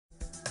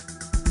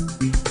All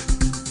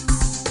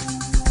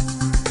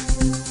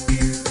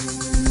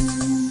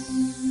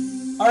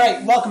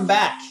right, welcome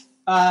back.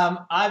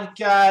 I've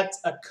got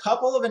a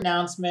couple of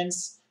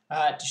announcements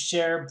to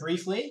share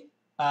briefly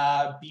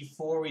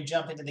before we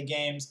jump into the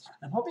games.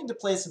 I'm hoping to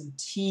play some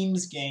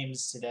teams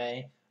games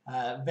today.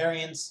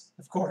 Variants,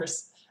 of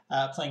course,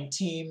 playing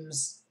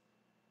teams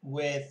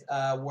with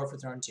War for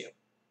Throne 2.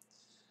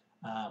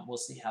 We'll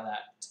see how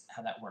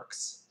that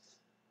works.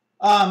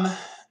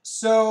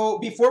 So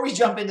before we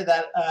jump into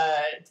that,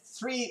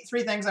 three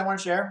things I want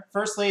to share.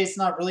 Firstly, it's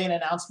not really an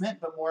announcement,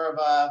 but more of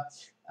a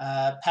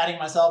patting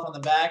myself on the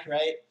back,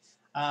 right?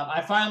 I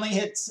finally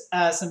hit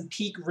some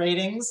peak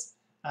ratings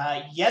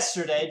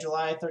yesterday,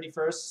 July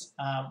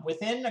 31st.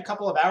 Within a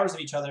couple of hours of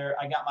each other,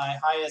 I got my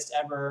highest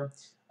ever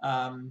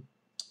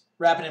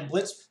Rapid and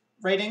Blitz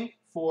rating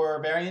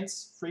for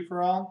variants,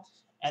 free-for-all.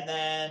 And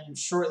then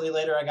shortly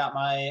later, I got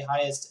my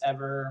highest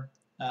ever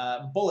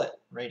bullet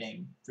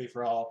rating,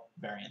 free-for-all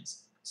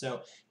variants.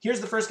 So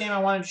here's the first game I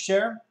wanted to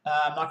share.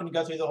 I'm not going to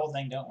go through the whole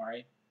thing, don't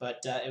worry.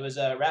 But it was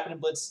a Rapid and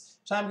Blitz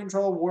Time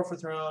Control War for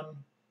Throne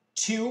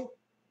 2.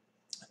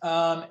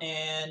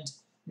 And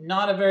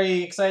not a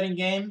very exciting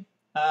game.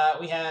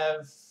 We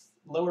have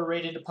lower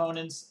rated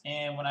opponents,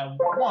 and when I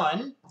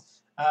won,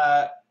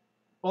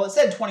 well, it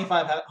said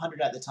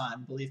 2,500 at the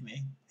time, believe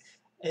me.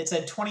 It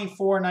said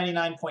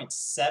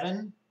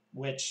 2499.7,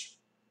 which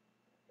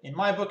in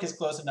my book is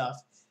close enough.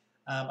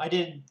 I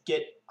did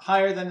get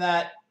higher than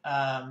that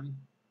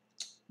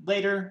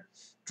later,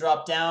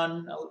 dropped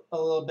down a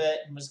little bit,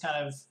 and was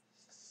kind of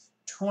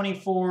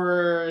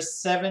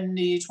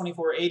 2470,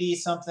 2480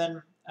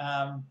 something.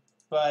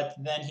 But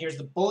then here's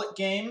the bullet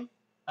game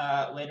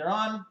later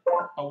on.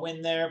 A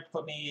win there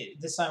put me,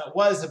 this time it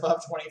was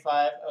above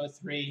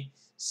 2503.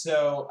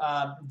 So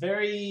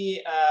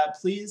very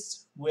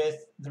pleased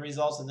with the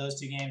results of those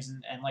two games.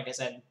 And like I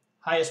said,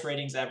 highest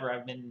ratings ever.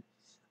 I've been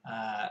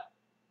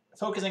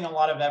focusing a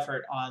lot of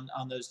effort on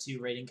those two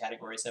rating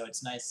categories. So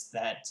it's nice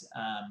that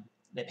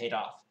they paid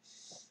off.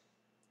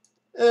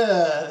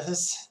 The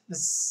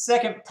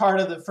second part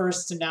of the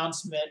first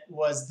announcement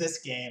was this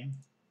game,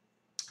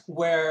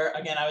 where,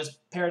 again, I was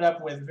paired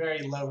up with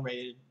very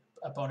low-rated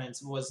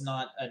opponents. It was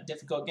not a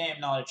difficult game,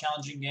 not a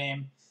challenging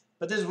game,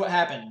 but this is what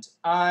happened.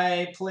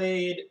 I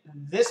played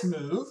this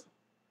move,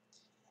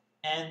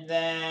 and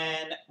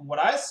then what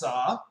I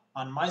saw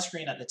on my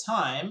screen at the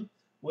time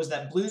was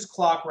that Blue's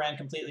clock ran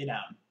completely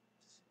down.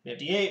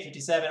 58,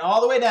 57, all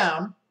the way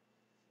down,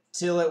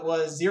 till it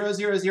was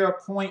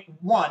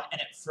 000.1,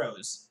 and it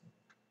froze.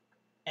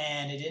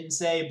 And it didn't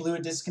say Blue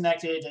had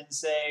disconnected, it didn't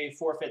say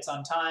forfeits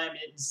on time,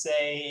 it didn't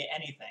say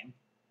anything.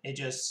 It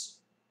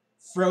just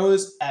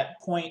froze at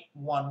 0.1,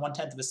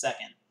 1/10 of a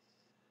second.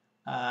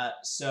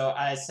 So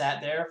I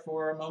sat there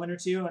for a moment or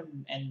two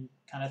and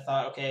kind of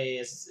thought, okay,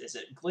 is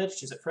it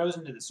glitched? Is it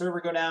frozen? Did the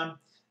server go down?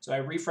 So I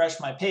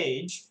refreshed my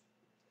page,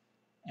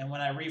 and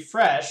when I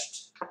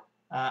refreshed,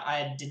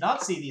 I did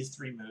not see these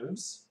three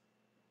moves.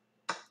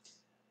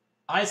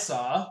 I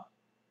saw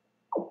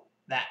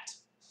that.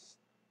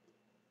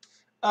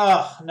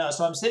 Oh, no,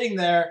 so I'm sitting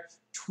there,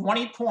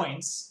 20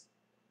 points.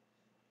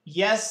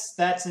 Yes,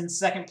 that's in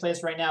second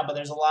place right now, but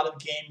there's a lot of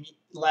game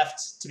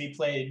left to be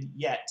played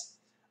yet.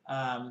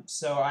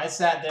 So I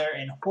sat there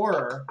in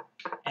horror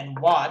and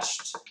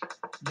watched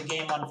the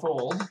game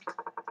unfold.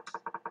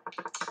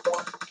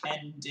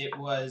 And it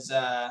was,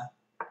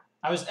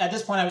 at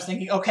this point I was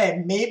thinking,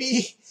 okay,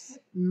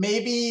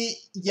 maybe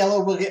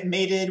yellow will get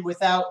mated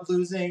without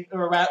losing,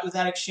 or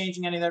without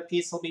exchanging any of their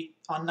pieces. They'll be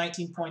on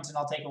 19 points and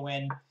I'll take a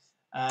win.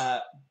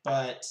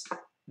 But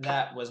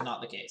that was not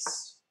the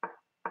case.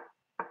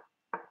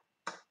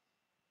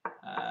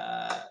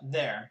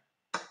 There.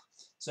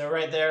 So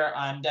right there,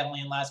 I'm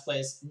definitely in last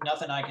place.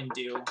 Nothing I can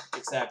do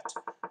except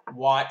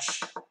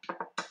watch,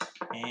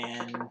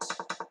 and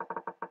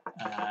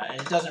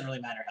it doesn't really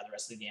matter how the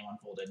rest of the game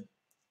unfolded.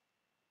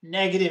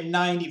 Negative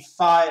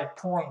 95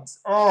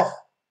 points. Oh,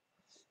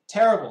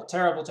 terrible,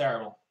 terrible,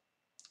 terrible.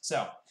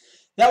 So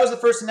that was the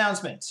first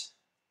announcement.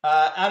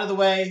 Out of the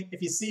way,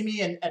 if you see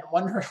me and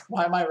wonder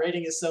why my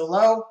rating is so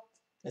low,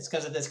 it's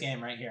because of this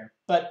game right here.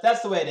 But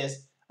that's the way it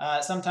is.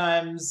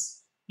 Sometimes,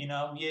 you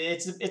know,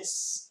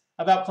 it's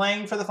about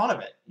playing for the fun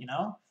of it, you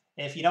know?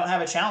 If you don't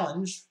have a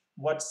challenge,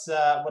 what's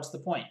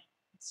the point?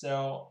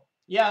 So,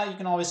 yeah, you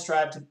can always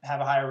strive to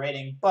have a higher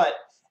rating, but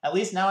at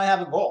least now I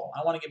have a goal.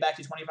 I want to get back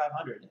to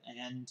 2,500,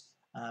 and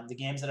the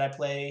games that I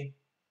play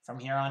from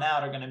here on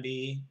out are going to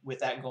be with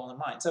that goal in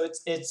mind. So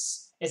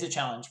it's a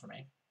challenge for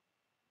me.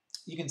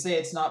 You can say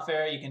it's not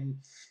fair. You can,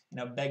 you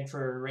know, beg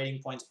for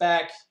rating points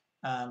back.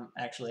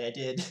 Actually, I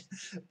did,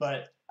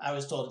 but I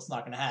was told it's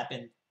not going to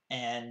happen.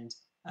 And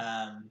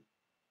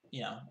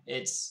you know,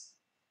 it's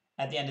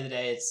at the end of the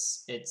day,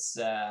 it's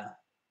a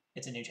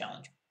new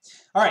challenge.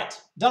 All right,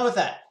 done with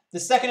that. The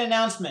second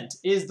announcement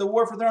is the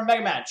War for Throne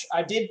Mega Match.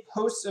 I did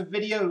post a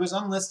video. It was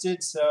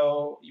unlisted,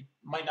 so you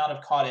might not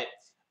have caught it.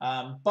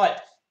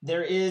 But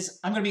there is,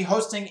 I'm going to be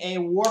hosting a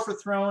War for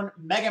Throne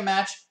Mega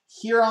Match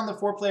here on the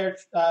 4-player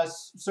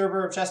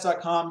server of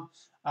chess.com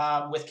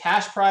with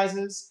cash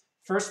prizes.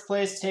 First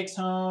place takes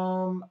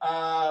home,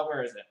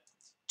 where is it?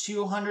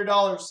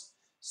 $200.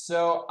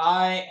 So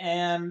I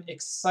am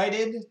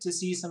excited to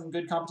see some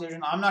good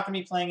competition. I'm not going to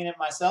be playing in it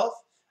myself.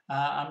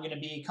 I'm going to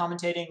be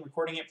commentating,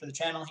 recording it for the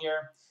channel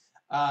here.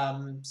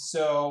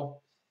 So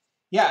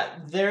yeah,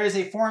 there is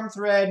a forum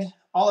thread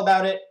all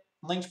about it,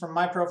 linked from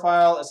my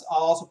profile. I'll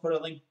also put a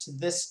link to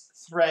this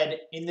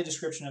thread in the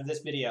description of this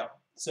video.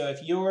 So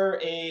if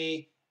you're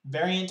a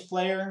variant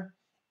player,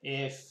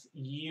 if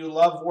you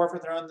love War for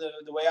Throne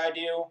the way I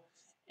do,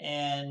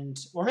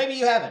 or maybe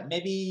you haven't,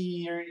 maybe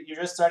you're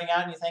just starting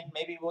out and you think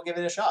maybe we'll give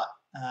it a shot.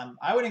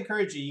 I would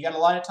encourage you. You got a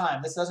lot of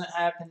time. This doesn't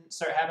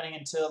start happening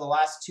until the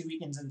last 2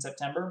 weekends in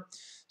September,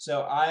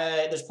 so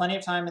there's plenty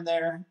of time in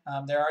there.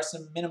 There are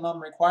some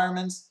minimum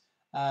requirements.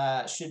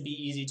 Should be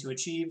easy to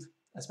achieve,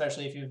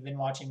 especially if you've been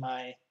watching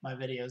my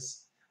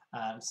videos.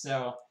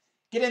 So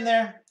get in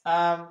there.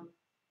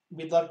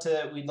 We'd love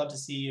to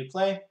see you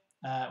play.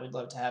 We'd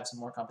love to have some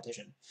more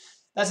competition.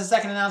 That's the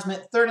second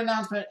announcement. Third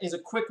announcement is a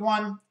quick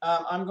one.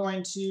 I'm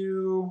going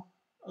to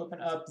open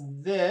up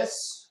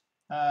this.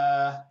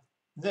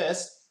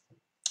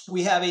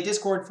 We have a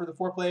Discord for the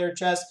 4-player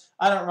chess.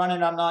 I don't run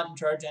it. I'm not in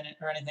charge in it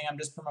or anything. I'm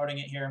just promoting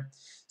it here.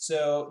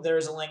 So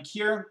there's a link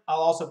here.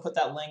 I'll also put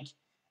that link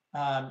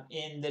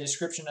in the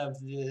description of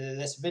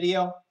this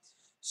video.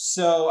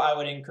 So I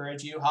would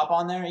encourage you, hop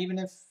on there, even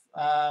if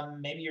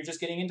maybe you're just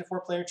getting into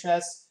 4-player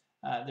chess.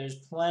 There's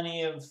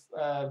plenty of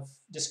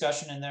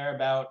discussion in there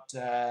about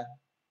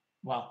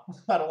about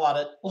a lot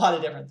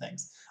of different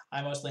things.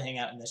 I mostly hang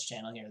out in this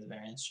channel here, the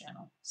Variance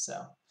channel.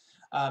 So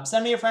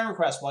send me a friend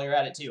request while you're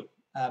at it too,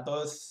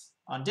 both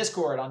on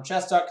Discord, on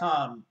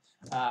chess.com.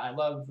 I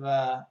love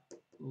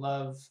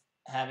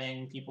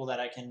having people that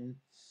I can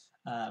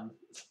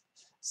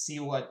see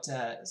what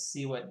am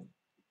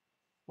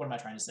I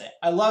trying to say?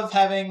 I love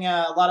having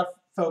a lot of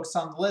folks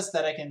on the list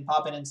that I can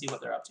pop in and see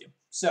what they're up to.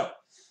 So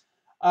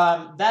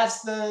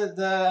that's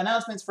the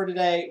announcements for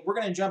today. We're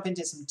going to jump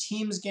into some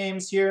teams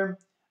games here.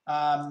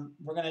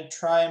 We're going to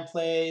try and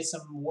play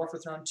some War for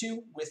Throne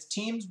 2 with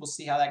teams. We'll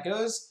see how that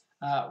goes.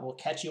 We'll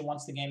catch you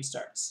once the game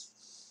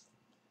starts.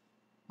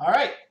 All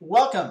right,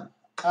 welcome.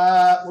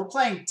 We're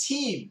playing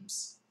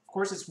teams. Of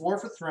course, it's War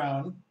for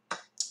Throne.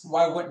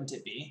 Why wouldn't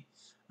it be?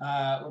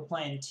 We're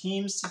playing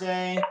teams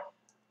today.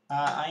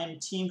 I am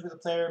teamed with a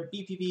player,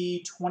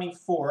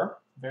 BPB24,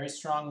 very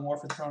strong War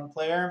for Throne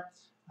player.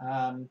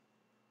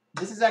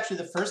 This is actually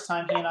the first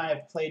time he and I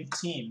have played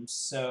teams,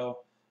 so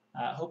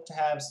hope to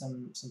have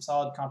some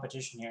solid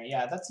competition here.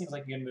 Yeah, that seems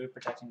like a good move,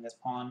 protecting this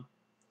pawn.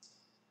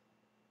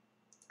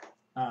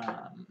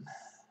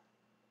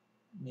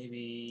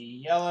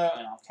 Maybe yellow,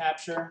 and I'll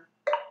capture.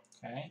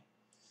 Okay.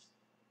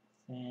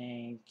 I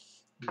think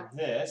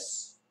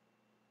this.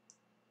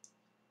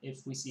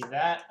 If we see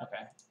that,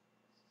 okay.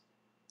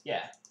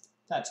 Yeah,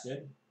 that's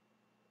good.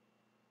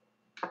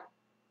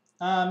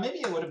 Maybe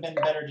it would have been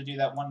better to do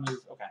that one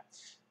move. Okay.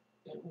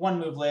 One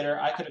move later,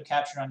 I could have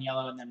captured on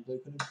yellow, and then blue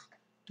could have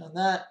done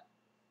that.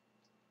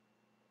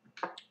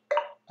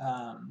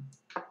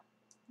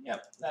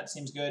 Yep, that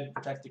seems good.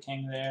 Protect the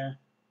king there.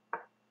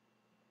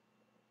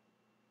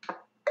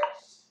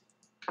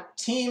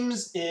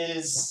 Teams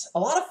is a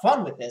lot of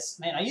fun with this.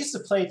 Man, I used to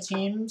play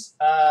teams.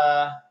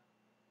 I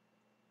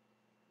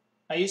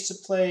used to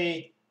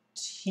play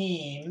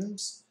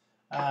teams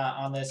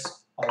on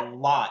this a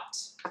lot.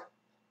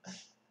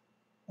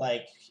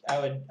 Like I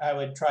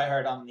would try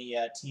hard on the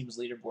teams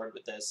leaderboard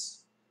with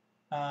this.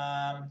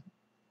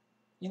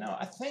 You know,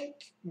 I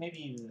think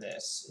maybe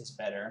this is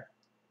better.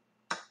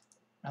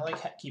 I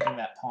like keeping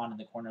that pawn in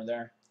the corner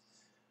there.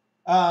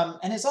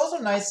 And it's also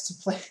nice to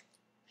play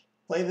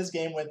this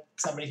game with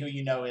somebody who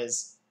you know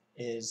is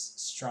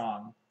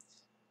strong.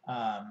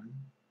 Yeah,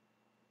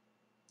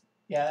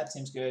 that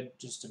seems good.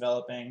 Just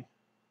developing.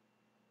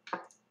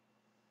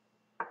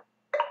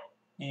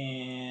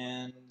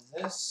 And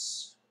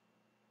this.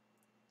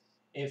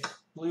 If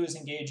blue is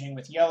engaging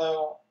with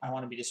yellow, I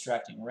want to be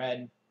distracting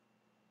red.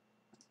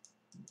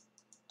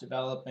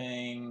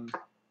 Developing.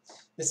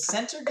 The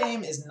center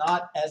game is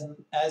not as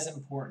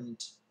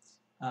important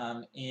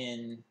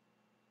in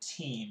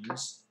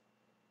teams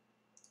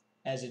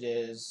as it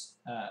is.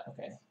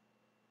 Okay,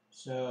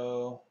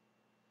 so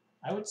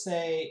I would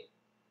say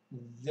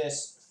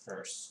this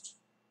first.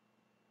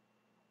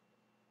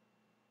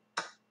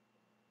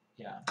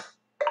 Yeah.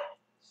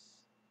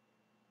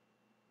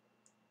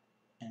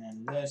 And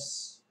then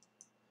this.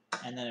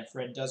 And then if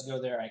red does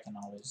go there, I can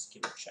always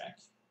give a check.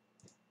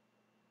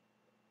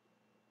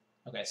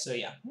 Okay, so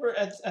yeah,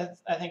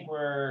 I think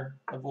we're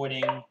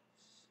avoiding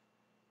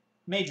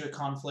major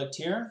conflict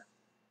here.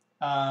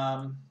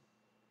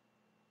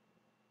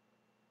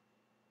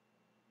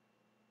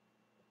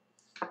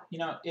 You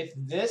know, if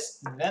this,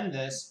 then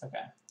this,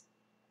 okay.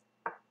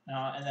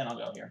 And then I'll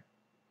go here.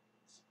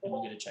 And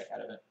we'll get a check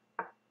out of it.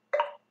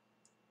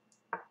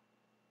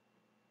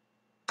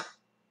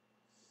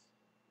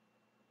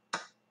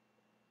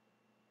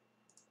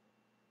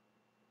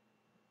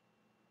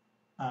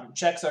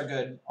 Checks are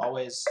good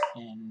always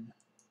in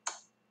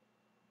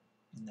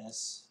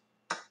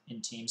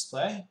teams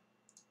play.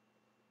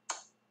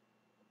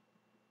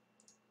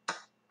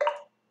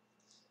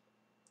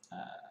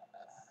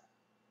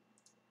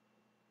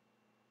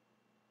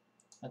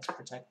 Let's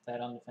protect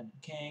that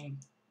undefended king.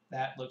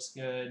 That looks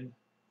good.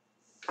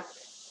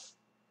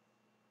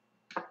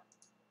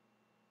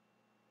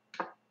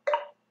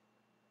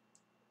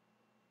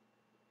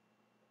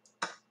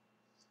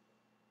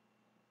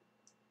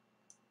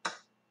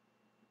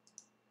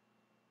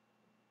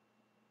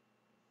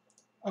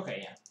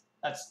 Okay, yeah,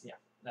 that's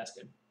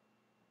good.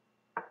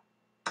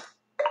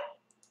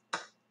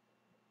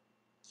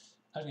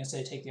 I was gonna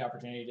say take the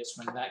opportunity to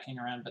swing that king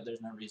around, but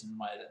there's no reason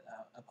why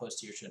a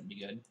post here shouldn't be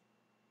good.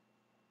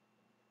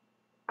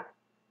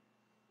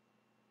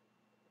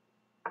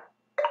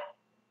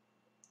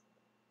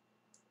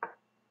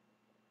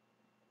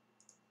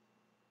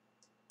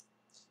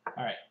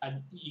 All right,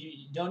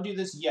 you don't do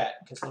this yet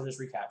because he'll just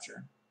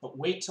recapture. But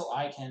wait till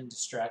I can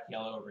distract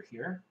yellow over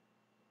here.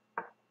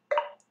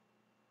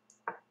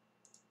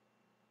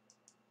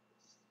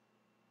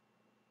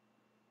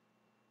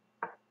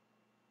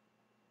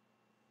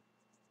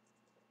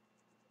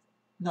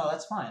 No,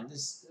 that's fine.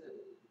 This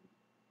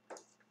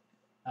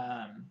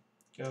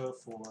go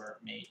for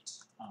mate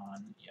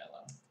on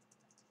yellow.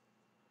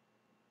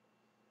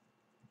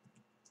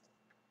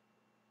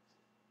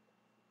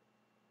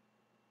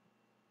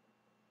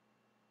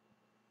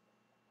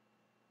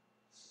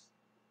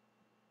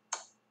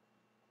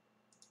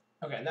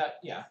 Okay,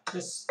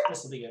 this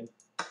will be good.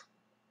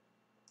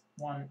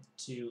 1,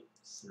 2,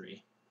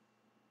 3.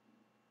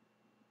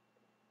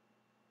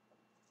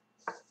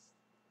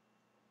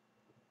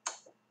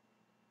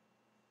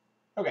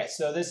 Okay,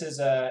 so this is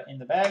in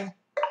the bag.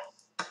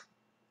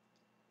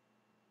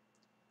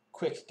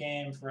 Quick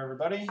game for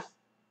everybody.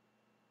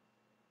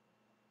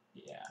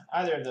 Yeah,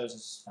 either of those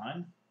is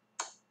fine.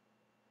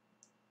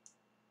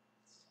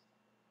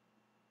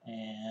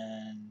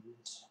 And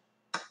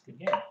good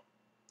game.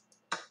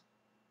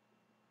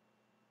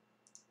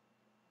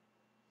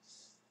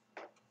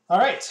 All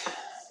right.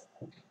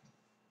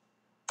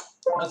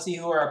 Let's see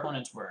who our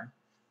opponents were.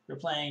 We're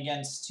playing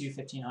against two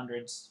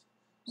 1500s,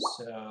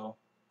 so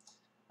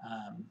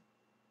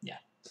yeah,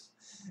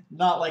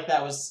 not like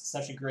that was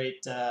such a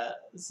great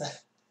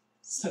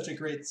such a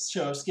great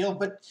show of skill.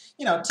 But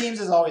you know, teams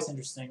is always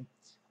interesting,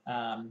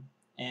 and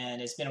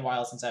it's been a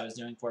while since I was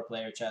doing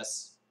 4-player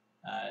chess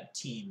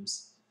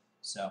teams.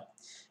 So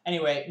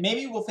anyway,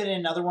 maybe we'll fit in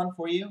another one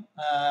for you.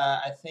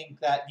 I think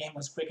that game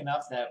was quick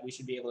enough that we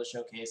should be able to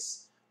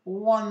showcase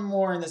one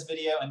more in this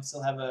video and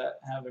still have a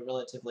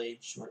relatively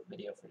short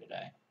video for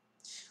today.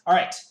 All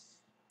right,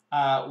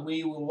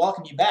 we will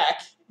welcome you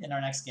back in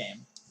our next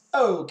game.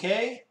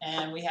 Okay,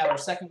 and we have our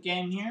second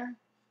game here.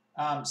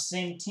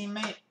 Same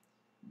teammate.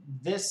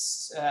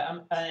 This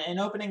an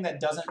opening that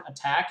doesn't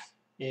attack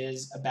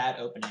is a bad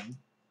opening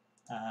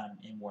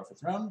in War for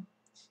Throne.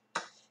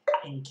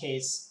 In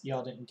case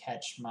y'all didn't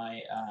catch my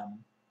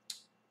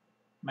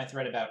my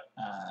thread about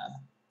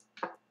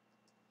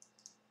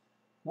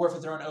War for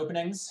Throne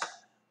openings,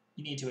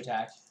 you need to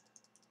attack.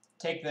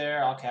 Take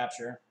there, I'll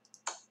capture.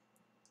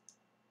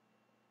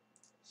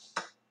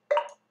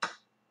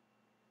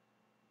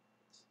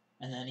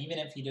 And then even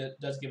if he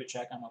does give a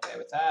check, I'm okay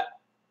with that.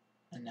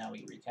 And now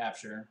we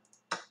recapture.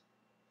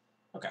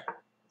 Okay,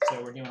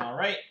 so we're doing all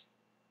right.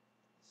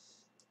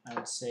 I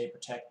would say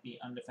protect the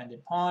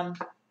undefended pawn.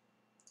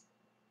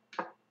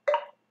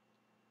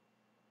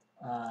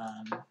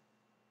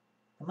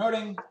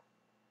 Promoting.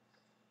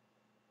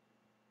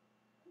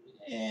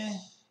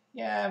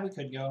 Yeah, we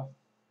could go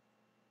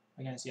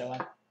against yellow.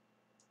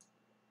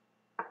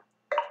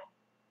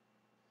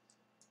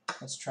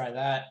 Let's try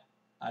that.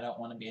 I don't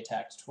want to be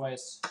attacked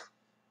twice.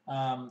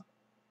 I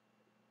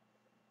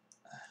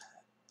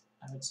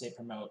would say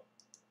promote.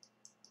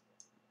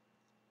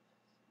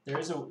 There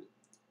is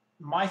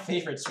my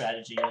favorite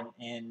strategy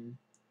in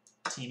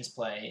teams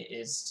play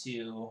is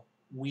to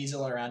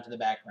weasel around to the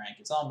back rank.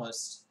 It's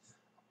almost,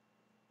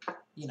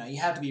 you know, you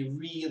have to be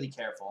really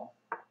careful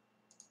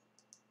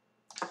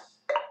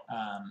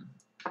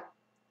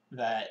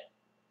that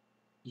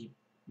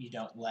you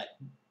don't let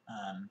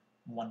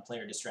one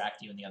player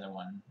distract you and the other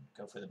one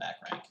go for the back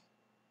rank.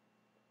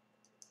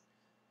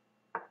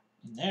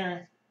 In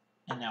there,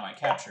 and now I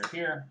capture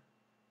here,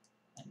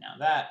 and now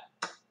that,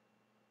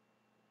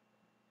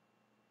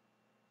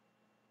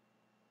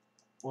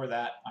 or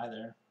that,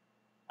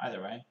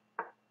 either way.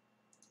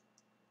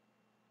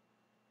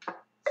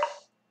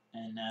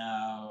 And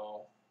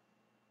now,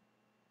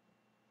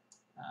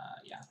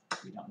 yeah,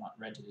 we don't want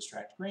red to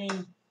distract green.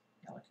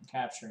 Yellow can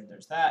capture.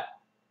 There's that.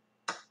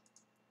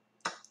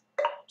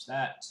 There's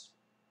that.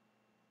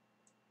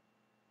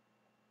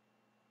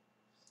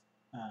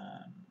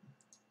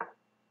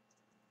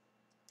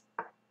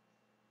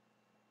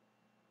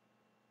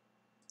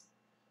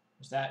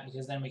 There's that,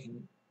 because then we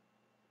can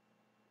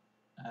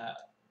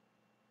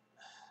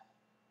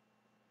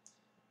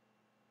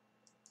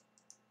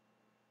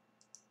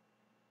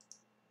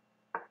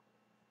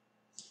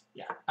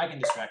yeah, I can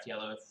distract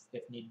yellow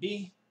if need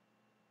be.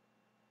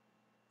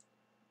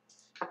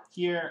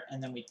 Here,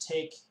 and then we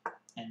take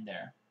and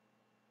there.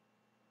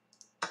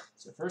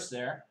 So first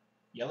there,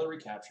 yellow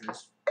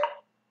recaptures,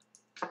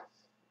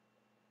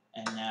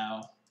 and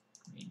now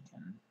green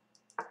can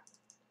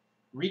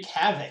wreak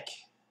havoc.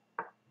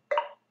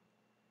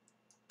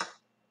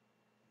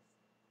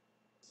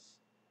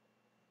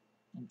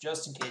 And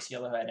just in case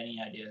Yellow had any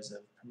ideas of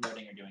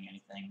promoting or doing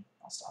anything,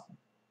 I'll stop him.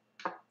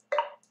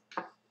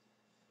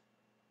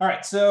 All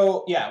right,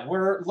 so yeah,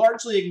 we're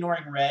largely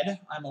ignoring red.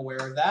 I'm aware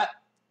of that,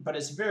 but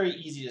it's very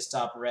easy to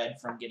stop red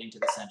from getting to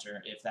the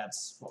center if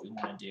that's what we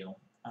want to do.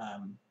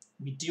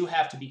 We do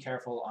have to be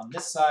careful on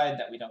this side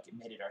that we don't get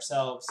mated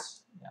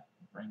ourselves. Yeah,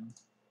 bring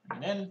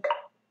it in.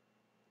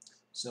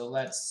 So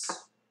let's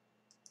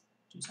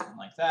do something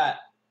like that.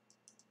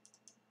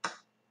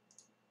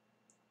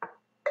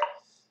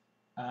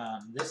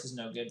 This is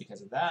no good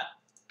because of that.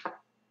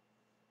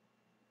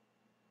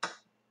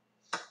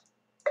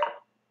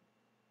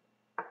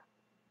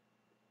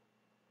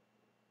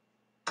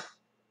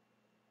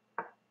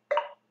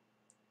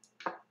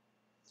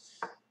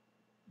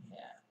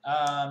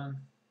 Yeah.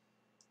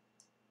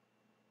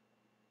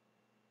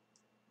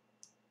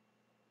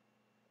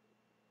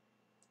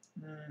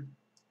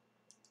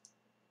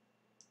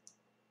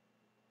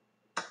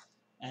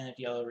 And if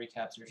Yellow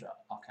recaptures,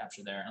 I'll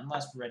capture there,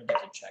 unless red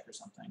gets a check or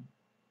something.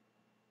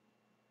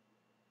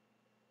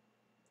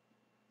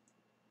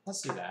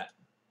 Let's do that.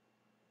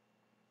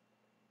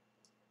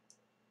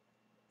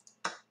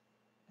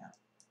 Yeah,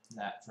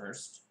 that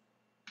first.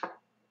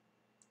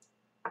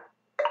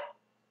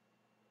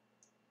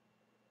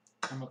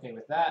 I'm okay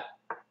with that.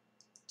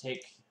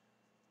 Take.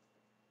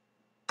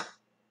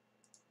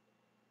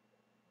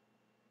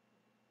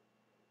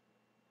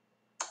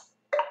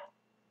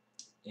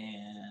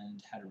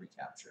 And how to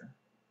recapture.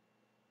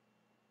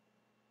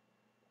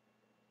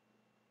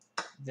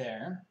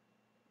 There.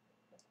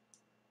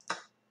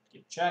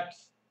 Give check.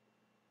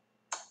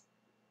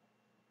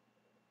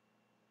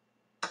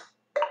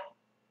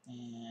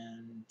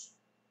 And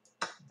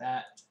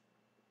that.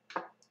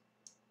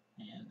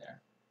 And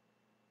there.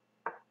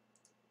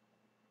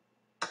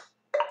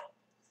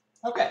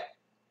 Okay.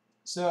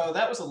 So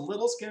that was a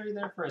little scary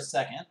there for a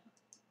second.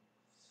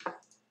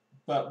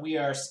 But we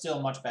are still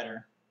much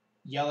better.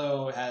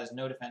 Yellow has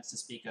no defense to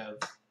speak of.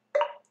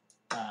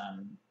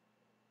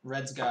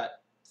 Red's got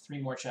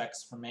 3 more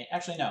checks from mate.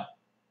 Actually, no.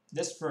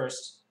 This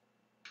first,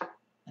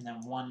 and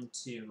then 1,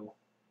 2.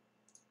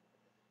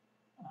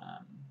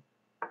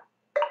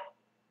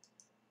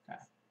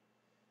 Okay.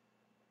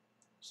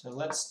 So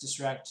let's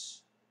distract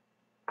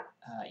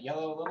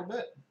Yellow a little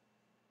bit.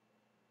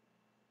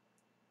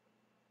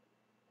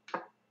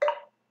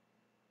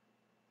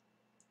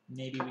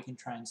 Maybe we can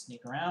try and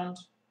sneak around.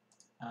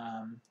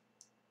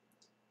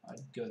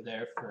 I'd go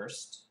there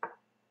first.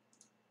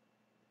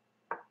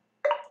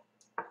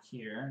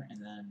 Here,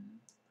 and then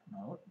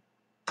promote.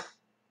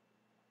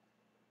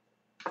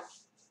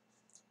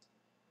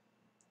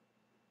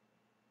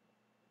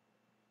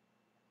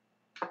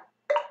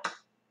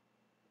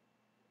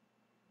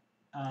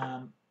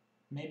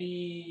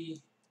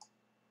 Maybe,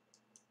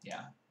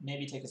 yeah,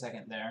 maybe take a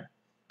second there.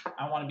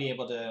 I want to be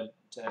able to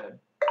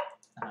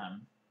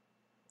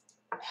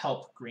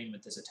help green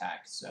with this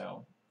attack,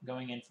 so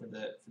going in for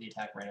the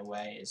attack right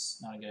away is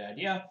not a good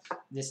idea.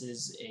 This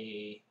is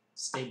a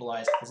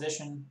stabilized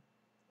position.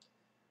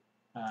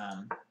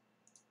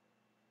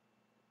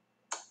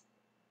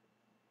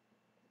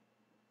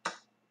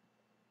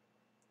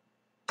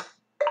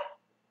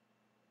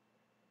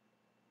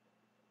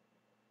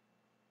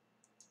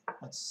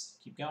 Let's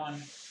keep going.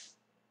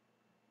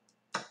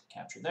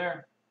 Capture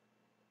there.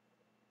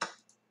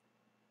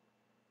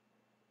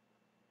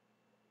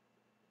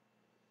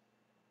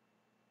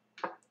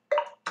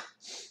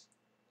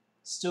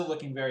 Still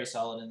looking very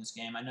solid in this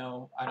game. I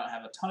know I don't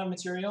have a ton of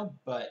material,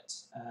 but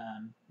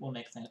we'll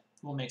make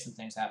some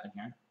things happen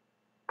here.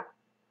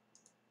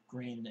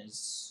 Green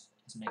is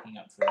making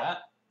up for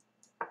that.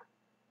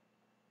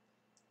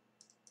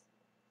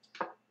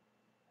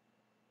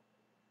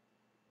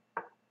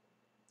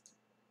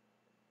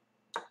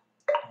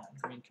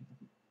 Green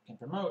can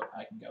promote.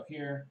 I can go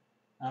here.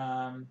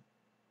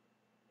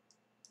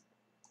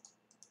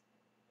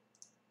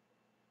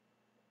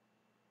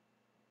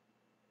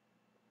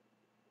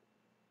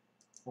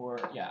 Or,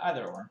 yeah,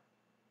 either or.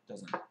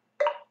 Doesn't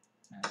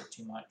matter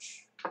too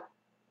much.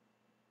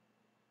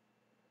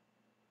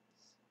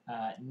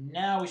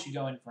 Now we should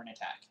go in for an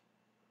attack.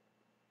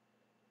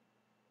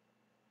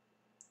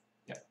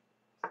 Yep.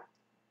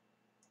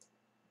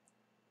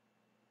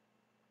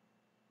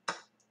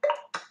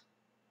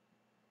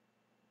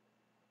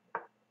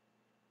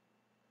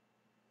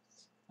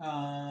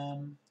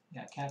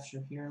 Yeah,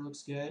 capture here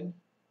looks good.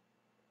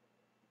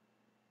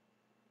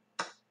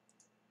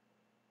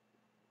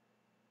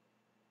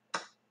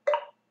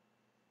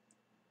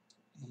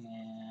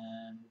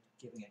 And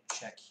giving a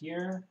check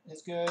here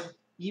is good.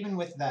 Even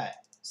with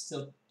that,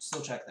 still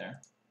check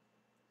there.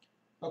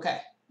 Okay,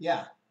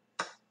 yeah.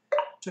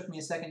 Took me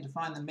a second to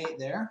find the mate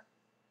there.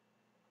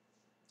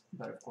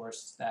 But of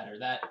course, that or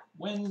that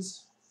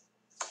wins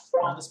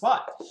on the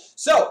spot.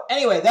 So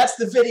anyway, that's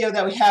the video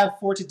that we have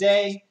for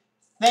today.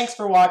 Thanks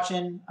for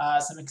watching.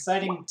 Some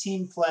exciting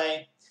team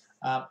play.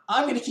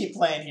 I'm going to keep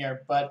playing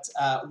here, but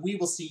we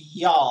will see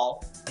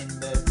y'all in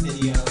the